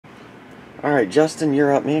Alright, Justin,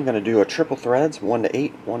 you're up. Me. I'm going to do a triple threads, 1 to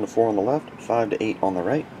 8, 1 to 4 on the left, 5 to 8 on the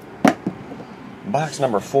right. Box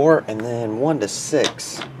number 4, and then 1 to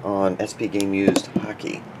 6 on SP Game Used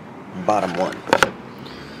Hockey, bottom 1.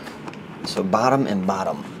 So bottom and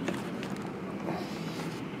bottom.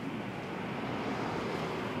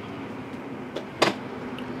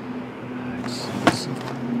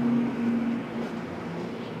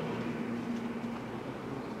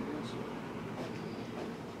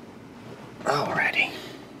 Alrighty.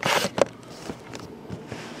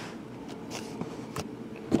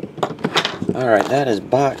 Alright, that is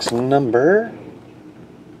box number...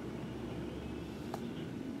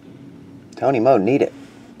 Tony Mo, need it.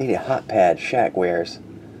 Need a hot pad, Shaq wears.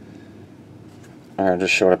 Alright,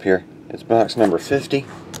 just show it up here. It's box number 50.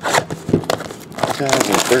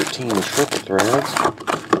 2013 triple threads.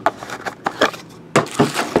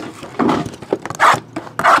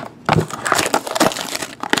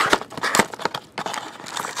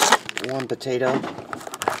 One potato.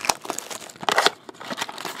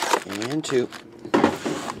 And 2.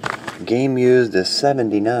 Game used is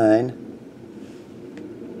 79.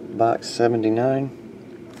 Box 79.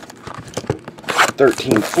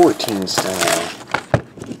 13-14 style.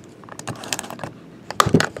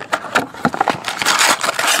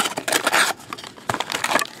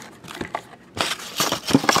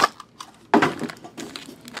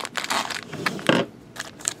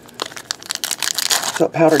 What's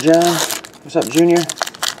up, Powder John? What's up, Junior?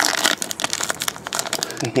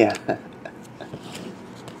 Yeah.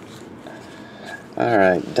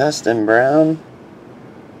 Alright, Dustin Brown.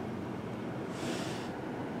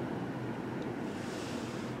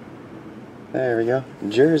 There we go.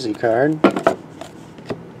 Jersey card.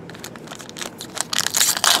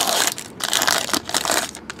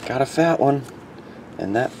 Got a fat one.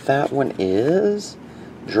 And that fat one is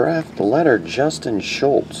draft letter Justin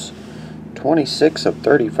Schultz. 26 of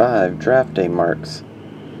 35 draft day marks.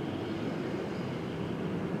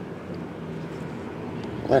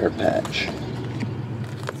 Letter patch.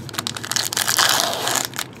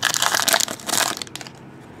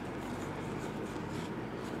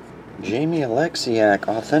 Jamie Alexiak,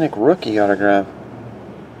 authentic rookie autograph.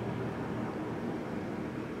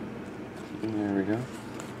 There we go.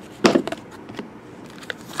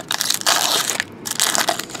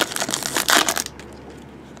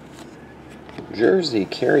 Jersey,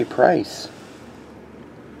 Carey Price.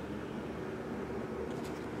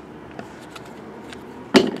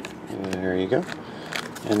 There you go.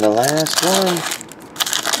 And the last one.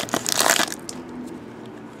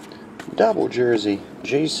 Double jersey.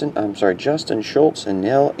 Justin Schultz and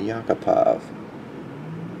Neil Yakupov.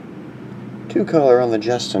 2 color on the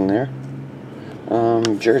Justin there.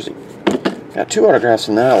 Jersey. Got 2 autographs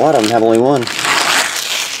in that. A lot of them have only 1.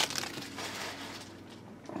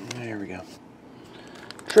 There we go.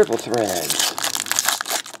 Triple threads.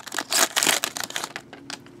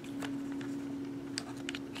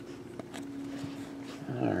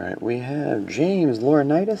 Alright, we have James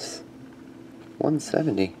Laurinaitis,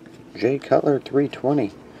 170. Jay Cutler,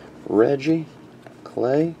 320. Reggie,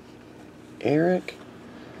 Clay, Eric,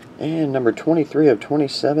 and number 23 of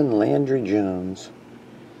 27, Landry Jones.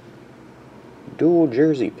 Dual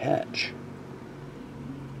jersey patch.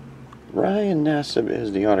 Ryan Nassib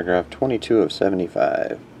is the autograph, 22 of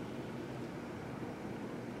 75.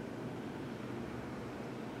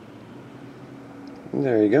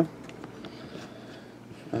 There you go.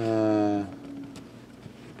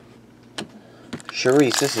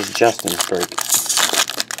 Charisse, this is Justin's break.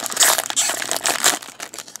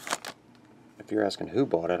 If you're asking who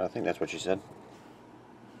bought it, I think that's what she said.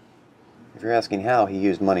 If you're asking how, he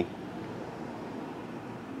used money.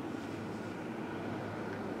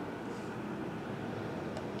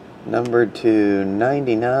 Numbered to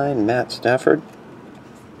 99, Matt Stafford.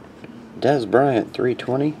 Des Bryant,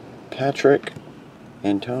 320. Patrick,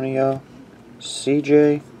 Antonio,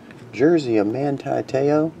 CJ, jersey of Manti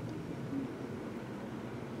Te'o.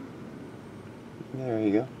 There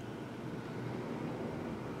you go.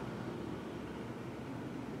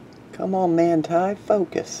 Come on, Manti,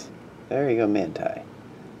 focus. There you go, Manti.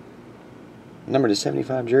 Numbered to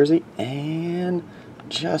 75 jersey. And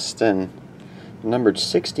Justin. Numbered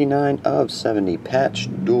 69 of 70. Patch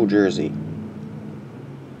dual jersey.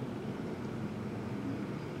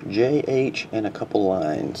 JH and a couple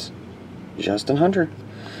lines. Justin Hunter.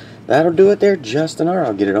 That'll do it there, Justin R.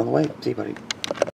 I'll get it on the way. See you, buddy.